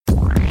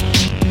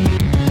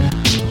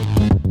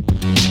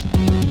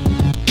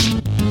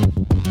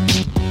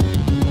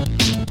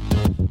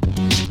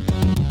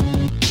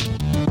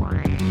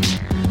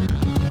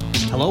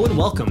and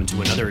welcome to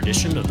another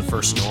edition of the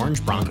First and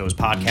Orange Broncos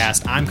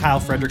podcast. I'm Kyle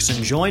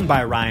Fredrickson, joined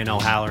by Ryan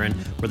O'Halloran.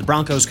 We're the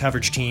Broncos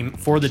coverage team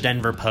for the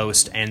Denver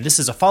Post, and this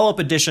is a follow-up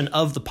edition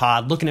of the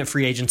pod looking at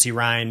free agency.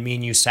 Ryan, me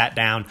and you sat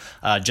down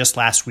just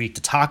last week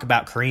to talk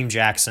about Kareem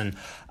Jackson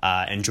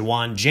and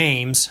Ja'Wuan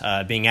James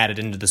being added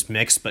into this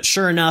mix. But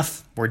sure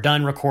enough, we're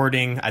done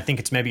recording. I think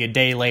it's maybe a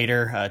day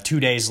later, 2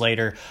 days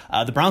later.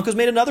 The Broncos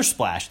made another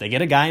splash. They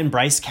get a guy in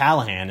Bryce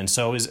Callahan. And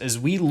so as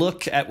we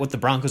look at what the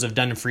Broncos have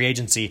done in free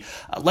agency,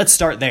 let's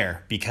start there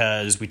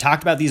because we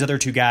talked about these other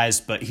two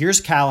guys. But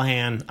here's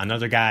Callahan,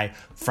 another guy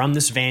from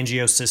this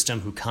Fangio system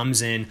who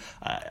comes in,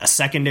 a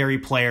secondary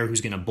player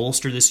who's going to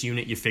bolster this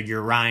unit. You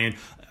figure, Ryan,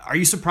 are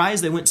you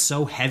surprised they went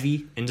so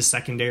heavy into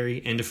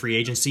secondary, into free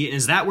agency? And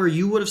is that where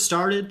you would have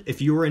started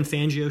if you were in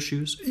Fangio's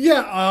shoes?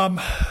 Yeah.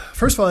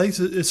 First of all, I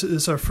think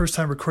it's our first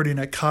time recording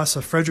at Casa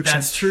Fredrickson.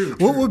 That's true.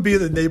 What would be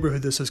the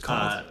neighborhood this is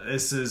called?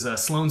 This is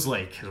Sloan's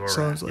Lake.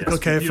 Sloan's Lake. Yes,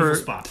 okay. Beautiful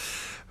spot.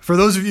 For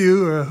those of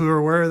you who are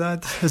aware of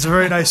that, it's a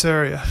very nice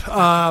area.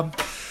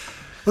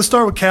 Let's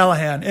start with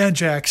Callahan and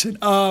Jackson.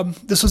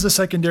 This was a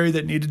secondary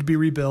that needed to be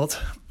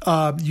rebuilt.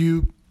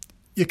 You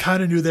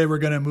kind of knew they were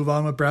going to move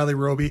on with Bradley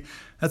Roby.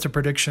 That's a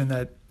prediction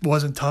that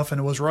wasn't tough, and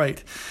it was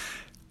right.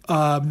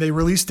 They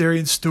released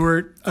Darian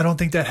Stewart. I don't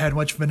think that had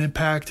much of an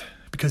impact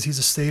because he's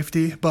a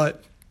safety.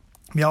 But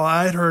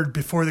I had heard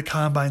before the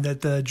combine that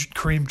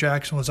Kareem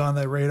Jackson was on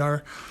that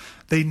radar.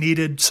 They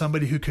needed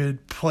somebody who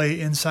could play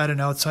inside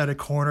and outside a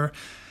corner.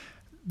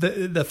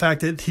 The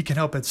fact that he can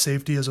help at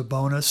safety is a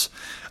bonus.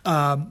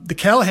 The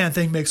Callahan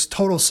thing makes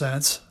total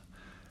sense.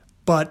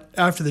 But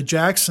after the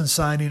Jackson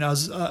signing, I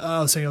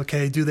was saying,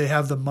 okay, do they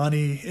have the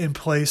money in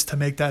place to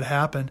make that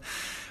happen?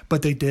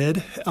 But they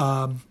did.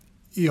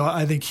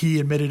 I think he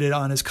admitted it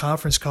on his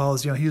conference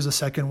calls. He was a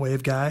second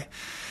wave guy,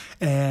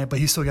 but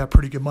he still got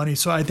pretty good money.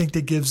 So I think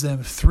that gives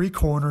them three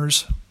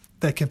corners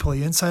that can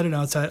play inside and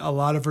outside, a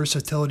lot of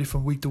versatility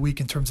from week to week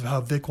in terms of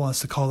how Vic wants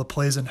to call the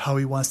plays and how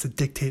he wants to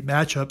dictate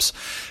matchups.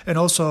 And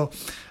also,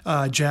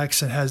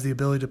 Jackson has the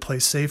ability to play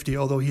safety,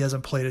 although he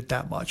hasn't played it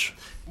that much.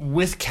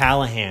 With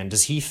Callahan,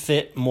 does he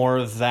fit more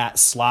of that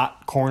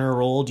slot corner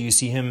role? Do you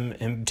see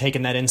him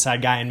taking that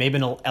inside guy and maybe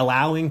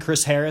allowing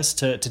Chris Harris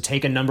to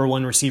take a number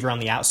one receiver on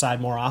the outside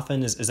more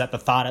often? Is that the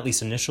thought, at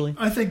least initially?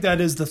 I think that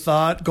is the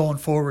thought going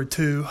forward,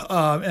 too.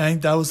 And I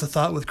think that was the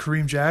thought with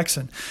Kareem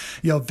Jackson.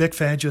 Vic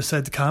Fangio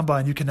said to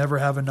Combine, you can never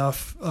have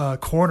enough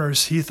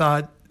corners. He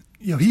thought,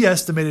 he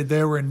estimated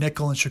they were in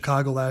nickel in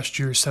Chicago last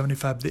year,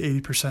 75 to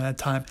 80% at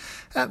the time.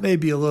 That may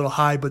be a little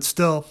high, but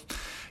still,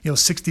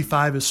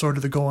 65 is sort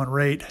of the going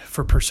rate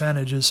for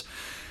percentages.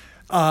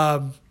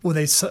 When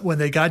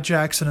they got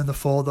Jackson in the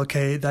fold,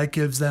 okay, that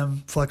gives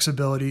them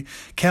flexibility.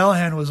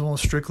 Callahan was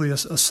almost strictly a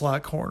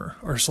slot corner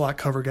or slot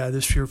cover guy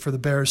this year for the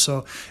Bears.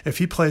 So if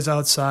he plays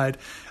outside,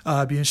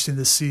 it'd be interesting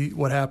to see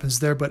what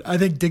happens there. But I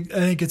think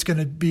it's going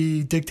to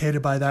be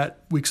dictated by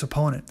that week's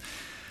opponent.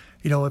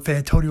 If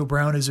Antonio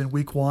Brown is in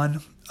week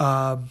one,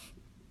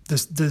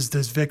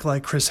 does Vic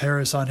like Chris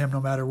Harris on him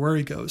no matter where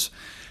he goes?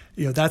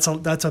 That's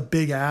a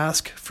big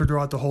ask for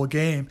throughout the whole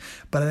game.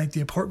 But I think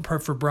the important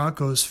part for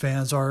Broncos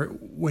fans are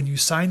when you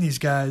sign these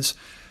guys,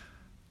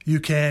 you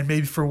can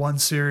maybe for one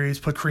series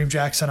put Kareem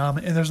Jackson on,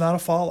 and there's not a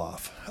fall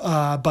off.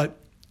 But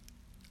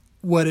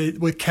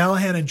what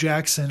Callahan and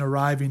Jackson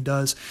arriving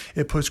does,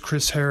 it puts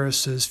Chris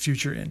Harris's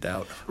future in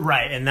doubt.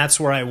 Right, and that's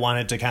where I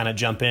wanted to kind of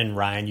jump in,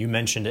 Ryan. You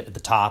mentioned it at the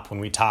top when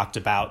we talked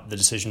about the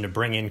decision to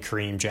bring in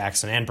Kareem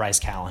Jackson and Bryce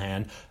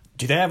Callahan.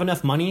 Do they have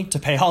enough money to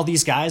pay all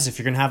these guys? If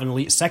you're going to have an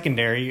elite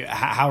secondary,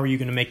 how are you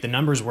going to make the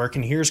numbers work?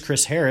 And here's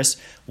Chris Harris,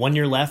 1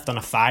 year left on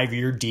a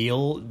 5-year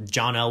deal.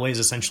 John Elway's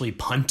essentially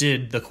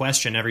punted the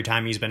question every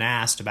time he's been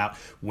asked about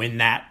when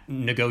that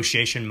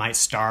negotiation might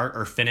start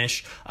or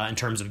finish in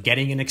terms of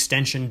getting an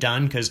extension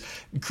done. Because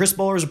Chris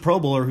Bowler is a Pro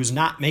Bowler who's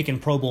not making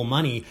Pro Bowl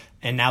money,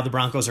 and now the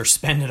Broncos are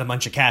spending a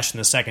bunch of cash in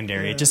the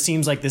secondary. Yeah. It just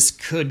seems like this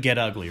could get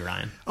ugly,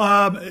 Ryan.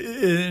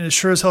 It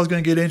sure as hell is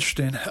going to get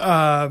interesting.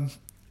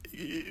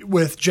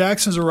 With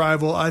Jackson's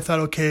arrival, I thought,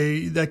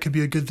 okay, that could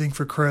be a good thing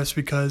for Chris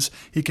because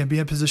he can be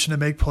in position to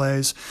make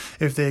plays.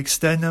 If they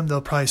extend him,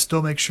 they'll probably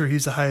still make sure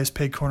he's the highest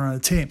paid corner on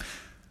the team.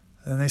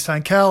 And they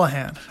signed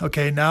Callahan.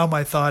 Okay, now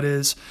my thought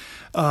is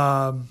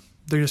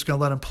they're just going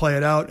to let him play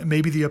it out. And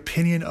maybe the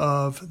opinion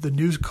of the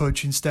new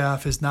coaching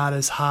staff is not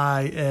as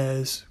high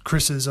as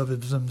Chris's of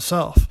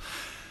himself,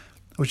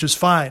 which is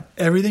fine.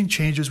 Everything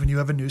changes when you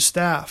have a new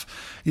staff.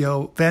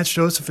 Vance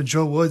Joseph and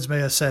Joe Woods may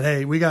have said,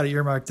 hey, we got to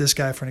earmark this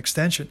guy for an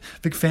extension.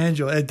 Vic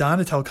Fangio, Ed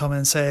Donatel come in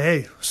and say,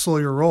 hey, slow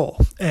your roll.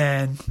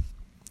 And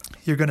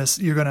you're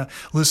gonna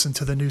listen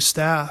to the new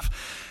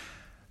staff.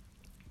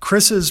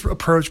 Chris's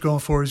approach going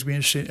forward is going to be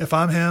interesting. If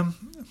I'm him,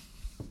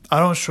 I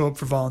don't show up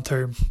for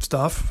voluntary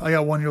stuff. I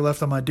got 1 year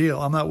left on my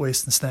deal. I'm not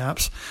wasting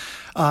snaps.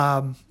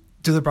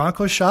 Do the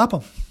Broncos shop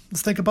him?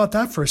 Let's think about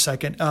that for a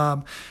second.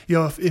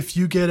 If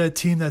you get a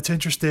team that's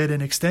interested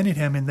in extending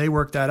him and they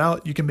work that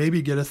out, you can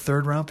maybe get a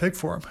 3rd-round pick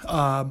for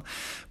him.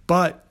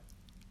 But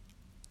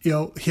he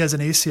has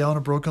an ACL and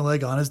a broken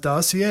leg on his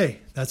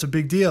dossier. That's a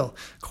big deal.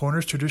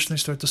 Corners traditionally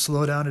start to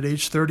slow down at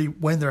age 30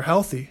 when they're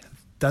healthy.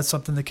 that's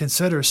something to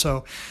consider.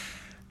 So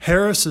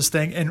Harris's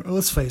thing, and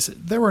let's face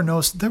it, there were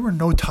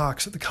no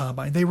talks at the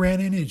combine. They ran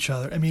into each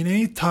other. I mean,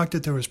 any talk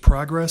that there was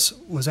progress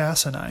was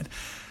asinine.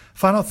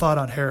 Final thought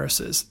on Harris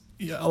is,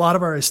 a lot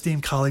of our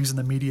esteemed colleagues in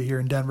the media here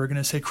in Denver are going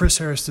to say Chris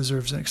Harris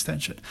deserves an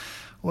extension.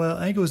 Well,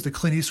 I think it was the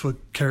Clint Eastwood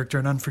character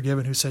in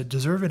Unforgiven who said,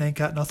 "Deserve it ain't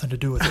got nothing to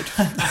do with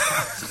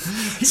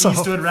it."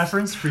 Eastwood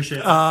reference,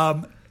 appreciate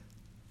it.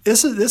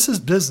 This is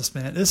business,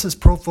 man. This is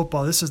pro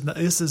football. This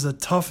is a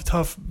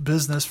tough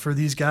business for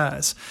these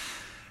guys.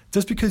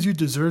 Just because you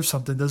deserve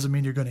something doesn't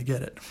mean you're going to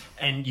get it.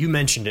 And you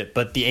mentioned it,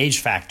 but the age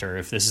factor,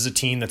 if this is a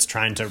team that's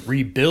trying to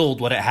rebuild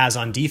what it has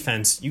on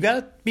defense, you got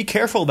to be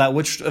careful about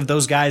which of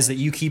those guys that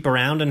you keep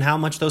around and how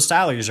much those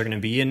salaries are going to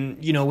be. And,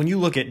 when you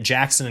look at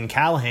Jackson and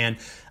Callahan,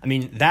 I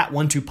mean, that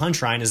 1-2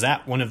 punch, Ryan, is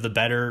that one of the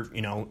better,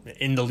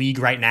 in the league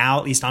right now,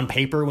 at least on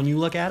paper when you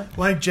look at it?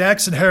 Like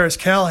Jackson, Harris,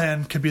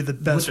 Callahan could be the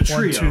best with the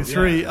trio, 1, 2,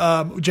 3.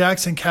 Yeah.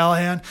 Jackson,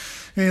 Callahan.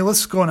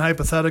 Let's go on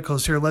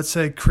hypotheticals here. Let's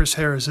say Chris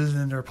Harris isn't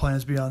in their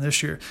plans beyond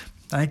this year.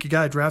 I think you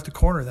got to draft a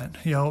corner then.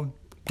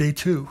 Day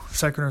 2,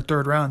 second or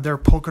third round. They're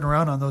poking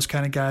around on those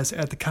kind of guys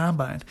at the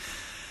combine.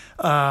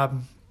 If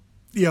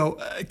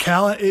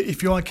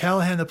you want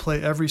Callahan to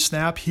play every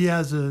snap, he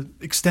has an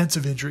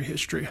extensive injury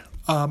history.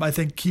 I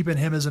think keeping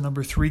him as a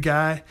number 3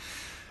 guy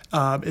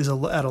is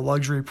at a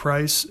luxury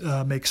price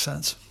makes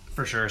sense.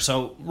 For sure.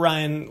 So,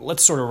 Ryan,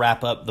 let's sort of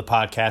wrap up the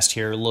podcast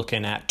here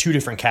looking at 2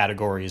 different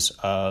categories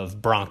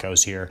of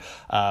Broncos here.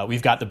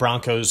 We've got the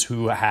Broncos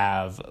who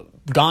have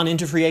gone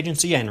into free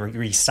agency and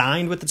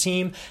re-signed with the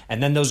team,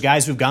 and then those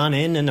guys who've gone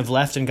in and have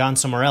left and gone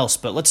somewhere else.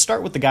 But let's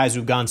start with the guys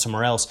who've gone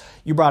somewhere else.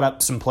 You brought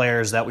up some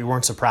players that we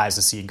weren't surprised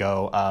to see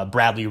go.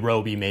 Bradley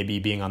Roby maybe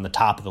being on the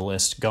top of the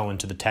list going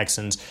to the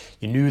Texans.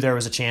 You knew there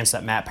was a chance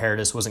that Matt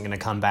Paradis wasn't going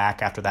to come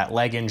back after that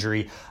leg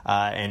injury,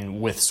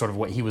 and with sort of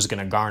what he was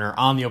going to garner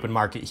on the open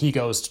market, he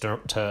goes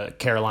to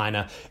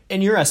Carolina.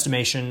 In your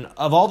estimation,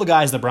 of all the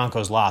guys the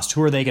Broncos lost,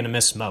 who are they going to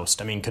miss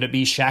most? I mean, could it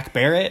be Shaq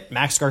Barrett,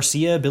 Max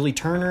Garcia, Billy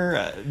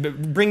Turner?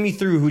 Bring me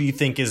through who do you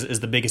think is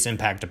the biggest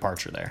impact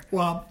departure there?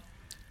 Well,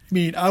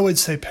 I would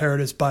say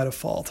Paradis by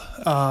default.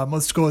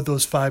 Let's go with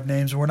those 5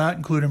 names. We're not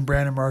including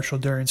Brandon Marshall,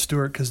 Darian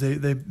Stewart, because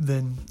they've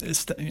been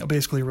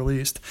basically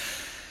released.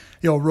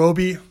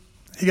 Roby,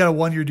 he got a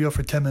 1-year deal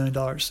for $10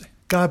 million.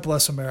 God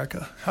bless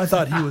America. I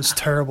thought he was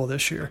terrible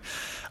this year.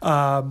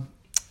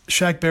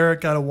 Shaq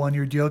Barrett got a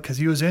 1-year deal because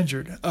he was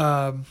injured.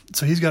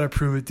 So he's got a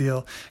prove-it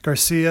deal.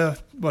 Garcia,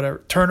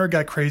 whatever. Turner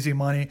got crazy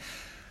money.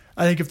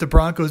 I think if the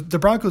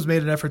Broncos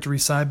made an effort to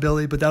re-sign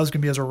Billy, but that was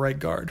going to be as a right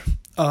guard.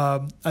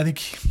 I think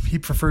he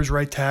prefers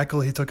right tackle.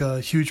 He took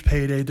a huge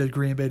payday to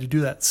Green Bay to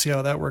do that. See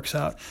how that works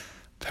out.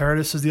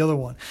 Paradis is the other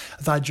one.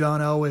 I thought John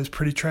Elway was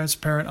pretty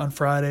transparent on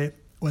Friday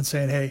when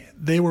saying, hey,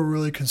 they were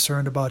really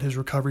concerned about his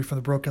recovery from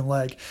the broken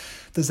leg.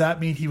 Does that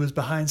mean he was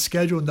behind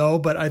schedule? No,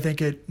 but I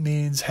think it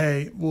means,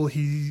 hey,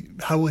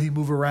 how will he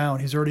move around?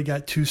 He's already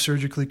got 2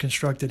 surgically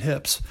constructed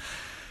hips.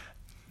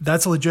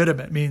 That's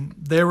legitimate.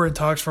 They were in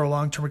talks for a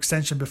long-term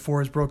extension before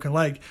his broken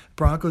leg.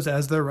 Broncos,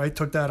 as their right,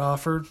 took that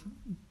offer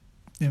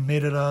and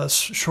made it a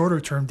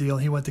shorter-term deal.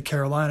 He went to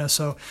Carolina.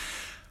 So,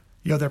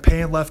 they're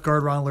paying left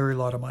guard Ron Leary a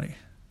lot of money.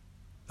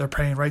 They're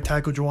paying right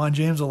tackle Juwan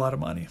James a lot of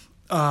money.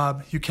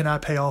 You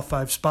cannot pay all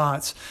 5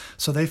 spots.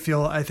 So they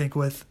feel, I think,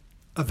 with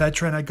a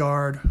veteran at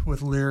guard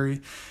with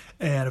Leary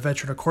and a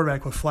veteran at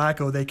quarterback with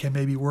Flacco, they can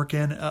maybe work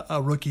in a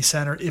rookie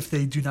center if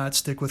they do not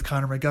stick with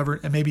Connor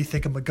McGovern, and maybe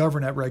think of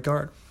McGovern at right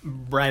guard.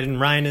 Right,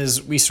 and Ryan,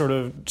 as we sort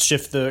of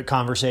shift the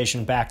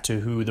conversation back to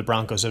who the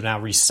Broncos have now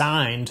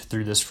re-signed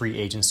through this free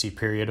agency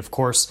period, of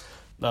course,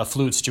 a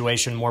fluid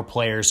situation. More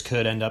players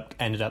could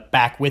ended up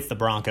back with the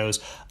Broncos.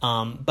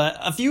 But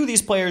a few of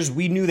these players,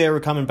 we knew they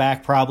were coming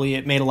back probably.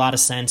 It made a lot of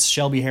sense.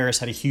 Shelby Harris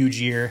had a huge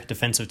year,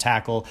 defensive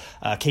tackle.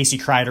 Casey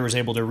Kreider was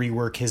able to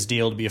rework his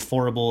deal to be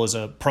affordable as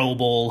a Pro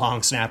Bowl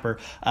long snapper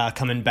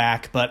coming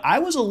back. But I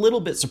was a little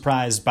bit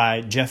surprised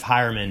by Jeff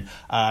Hireman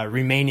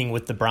remaining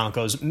with the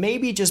Broncos,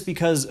 maybe just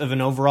because of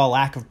an overall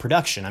lack of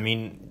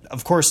production.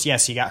 Of course,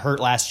 yes, he got hurt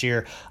last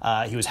year.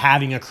 He was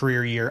having a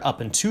career year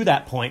up until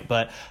that point.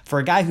 But for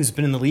a guy who's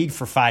been in the league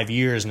for 5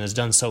 years and has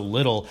done so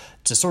little,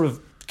 to sort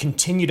of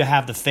continue to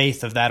have the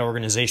faith of that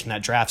organization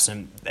that drafts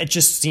him, it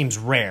just seems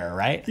rare,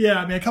 right?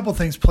 Yeah, a couple of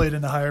things played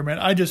into Hireman.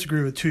 I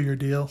disagree with 2-year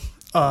deal.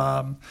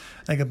 I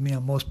think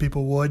most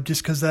people would,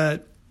 just because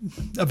that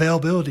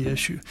availability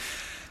issue.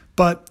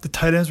 But the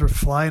tight ends were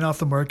flying off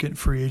the market in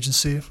free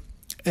agency,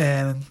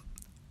 and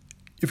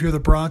if you're the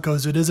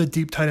Broncos, it is a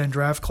deep tight end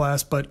draft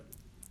class, but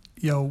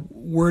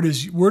where do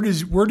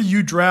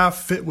you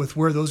draft fit with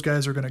where those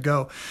guys are going to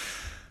go?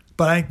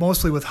 But I think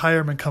mostly with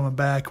Hireman coming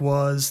back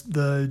was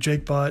the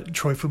Jake Butt,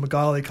 Troy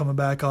Fumagalli coming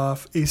back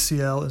off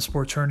ACL and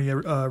sports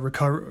hernia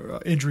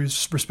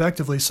injuries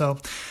respectively. So,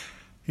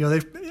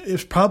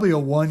 it's probably a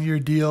 1-year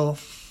deal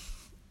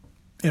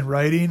in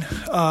writing,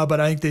 but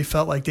I think they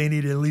felt like they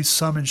needed at least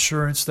some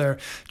insurance there.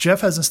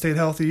 Jeff hasn't stayed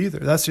healthy either.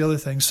 That's the other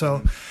thing.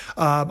 So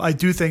I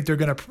do think they're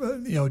going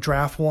to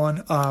draft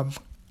one.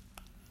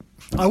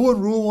 I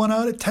wouldn't rule one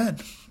out at 10.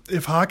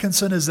 if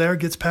Hawkinson is there,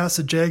 gets past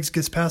the Jags,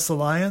 gets past the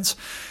Lions,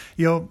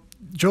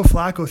 Joe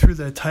Flacco threw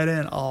the tight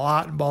end a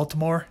lot in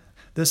Baltimore.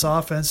 This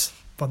offense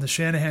from the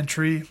Shanahan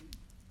tree,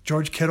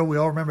 George Kittle, we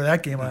all remember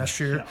that game last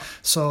year. Yeah.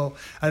 So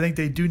I think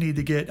they do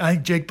need to I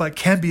think Jake Butt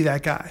can be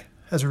that guy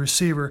as a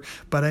receiver,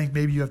 but I think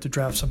maybe you have to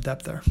draft some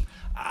depth there.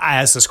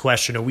 I asked this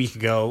question a week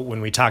ago when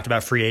we talked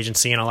about free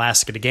agency, and I'll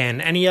ask it again.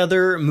 Any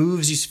other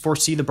moves you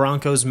foresee the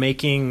Broncos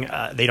making?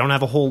 They don't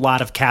have a whole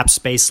lot of cap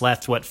space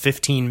left.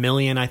 $15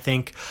 million, I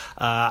think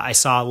I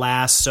saw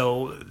last.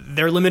 So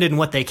they're limited in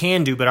what they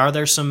can do, but are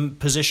there some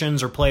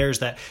positions or players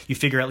that you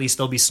figure at least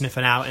they'll be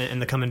sniffing out in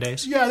the coming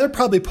days? Yeah, they're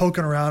probably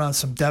poking around on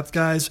some depth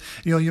guys.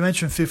 You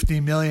mentioned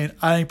 $15 million.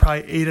 I think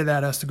probably 8 of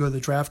that has to go to the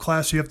draft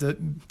class.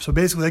 So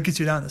basically that gets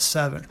you down to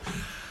 7.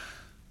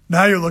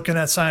 Now you're looking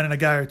at signing a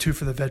guy or 2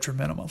 for the veteran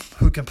minimum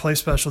who can play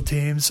special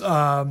teams. There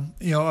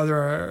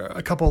are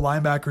a couple of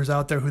linebackers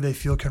out there who they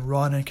feel can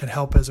run and can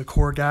help as a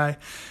core guy.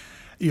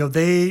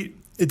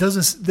 It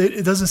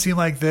doesn't seem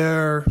like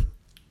they're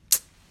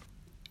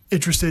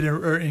interested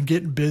in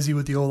getting busy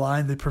with the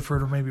O-line. They prefer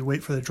to maybe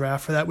wait for the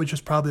draft for that, which is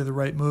probably the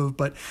right move.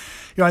 But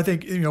I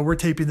think we're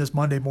taping this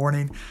Monday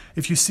morning.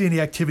 If you see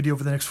any activity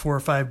over the next 4 or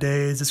 5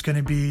 days, it's going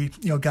to be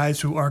guys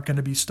who aren't going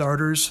to be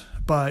starters,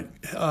 but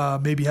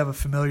maybe have a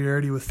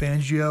familiarity with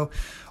Fangio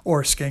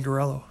or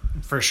Scangarello.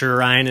 For sure,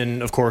 Ryan,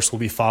 and of course we'll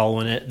be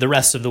following it the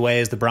rest of the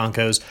way as the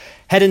Broncos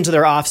head into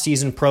their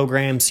off-season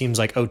program. Seems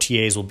like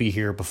OTAs will be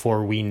here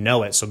before we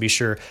know it, so be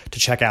sure to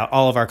check out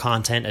all of our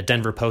content at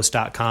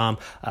denverpost.com.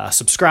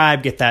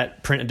 Subscribe, get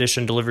that print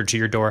edition delivered to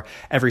your door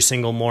every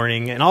single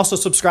morning, and also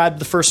subscribe to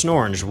the First and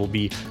Orange. We'll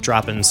be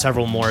dropping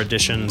several more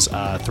editions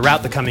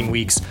throughout the coming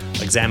weeks,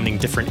 examining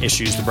different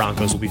issues the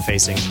Broncos will be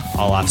facing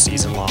all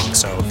off-season long.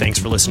 So thanks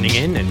for listening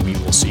in, and we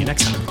will see you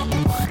next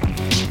time.